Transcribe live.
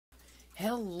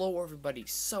Hello everybody,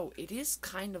 so it is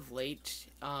kind of late,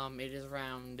 it is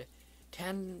around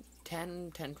 10:20.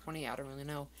 I don't really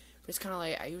know, but it's kind of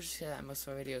late. I usually say that in most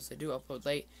of my videos. I do upload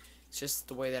late, it's just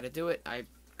the way that I do it. I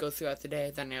go throughout the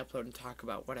day, then I upload and talk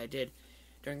about what I did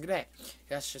during the day.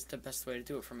 That's just the best way to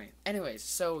do it for me. Anyways,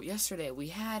 so yesterday we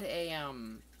had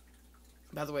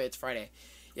by the way, it's Friday.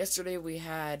 Yesterday we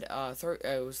had,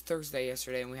 it was Thursday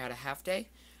yesterday, and we had a half day,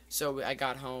 so I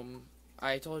got home.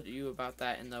 I told you about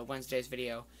that in the Wednesday's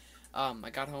video.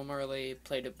 I got home early,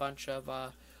 played a bunch of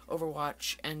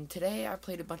Overwatch, and today I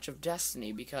played a bunch of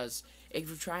Destiny because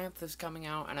Age of Triumph is coming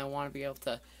out, and I want to be able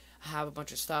to have a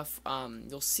bunch of stuff.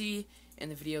 You'll see in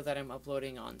the video that I'm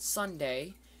uploading on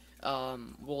Sunday.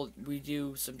 We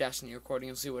do some Destiny recording.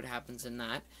 You'll see what happens in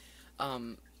that.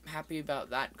 Happy about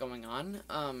that going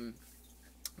on.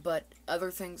 But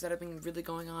other things that have been really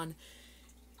going on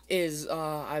is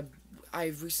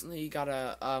I've recently got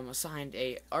assigned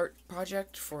a art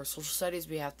project for social studies.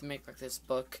 We have to make like this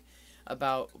book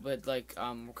with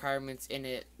requirements in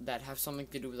it that have something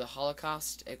to do with the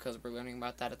Holocaust, because we're learning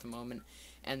about that at the moment,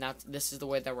 and this is the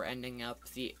way that we're ending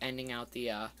out the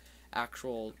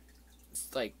actual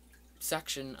like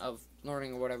section of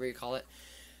learning, or whatever you call it.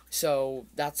 So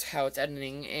that's how it's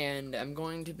editing, and I'm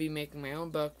going to be making my own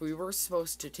book. We were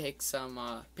supposed to take some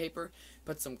paper,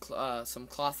 put some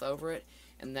cloth over it,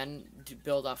 and then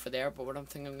build off of there. But what I'm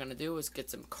thinking I'm going to do is get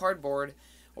some cardboard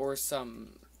or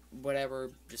some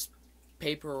whatever, just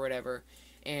paper or whatever,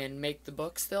 and make the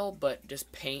book still, but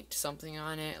just paint something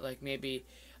on it, like maybe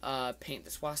paint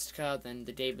the swastika, then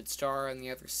the David Star on the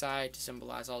other side to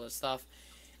symbolize all this stuff.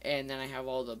 And then I have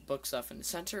all the book stuff in the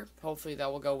center. Hopefully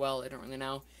that will go well. I don't really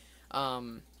know.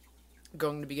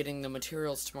 Going to be getting the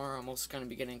materials tomorrow. I'm also going to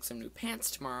be getting some new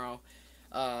pants tomorrow,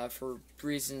 for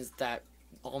reasons that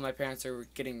all my parents are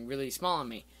getting really small on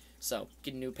me. So,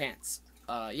 getting new pants.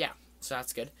 Yeah, so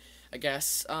that's good, I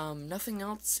guess. Nothing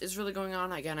else is really going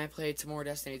on. Again, I played some more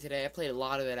Destiny today. I played a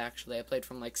lot of it, actually. I played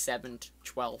from like 7 to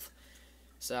 12.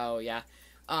 So, yeah.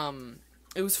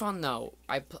 It was fun, though.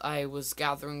 I was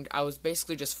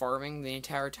basically just farming the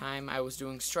entire time. I was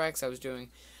doing strikes. I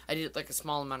did like a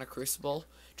small amount of Crucible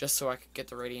just so I could get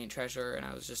the Radiant Treasure, and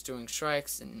I was just doing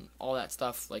strikes and all that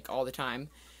stuff like all the time.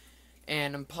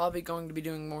 And I'm probably going to be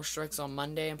doing more strikes on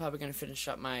Monday. I'm probably going to finish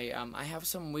up my I have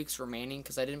some weeks remaining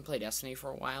because I didn't play Destiny for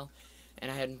a while, and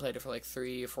I hadn't played it for like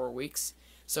 3 or 4 weeks.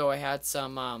 So I had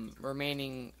some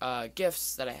remaining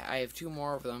gifts that I have 2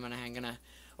 more of them, and I'm going to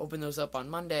open those up on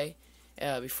Monday.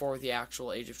 Before the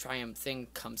actual Age of Triumph thing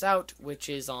comes out, which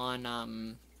is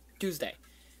on Tuesday.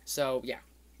 So yeah,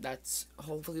 that's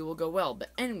hopefully will go well. But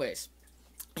anyways,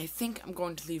 I think I'm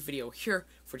going to leave video here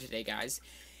for today, guys.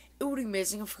 It would be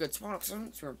amazing if we could spot up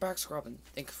some. So we're back, scrubbing.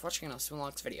 Thanks for watching, and I'll see you in the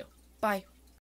next video. Bye.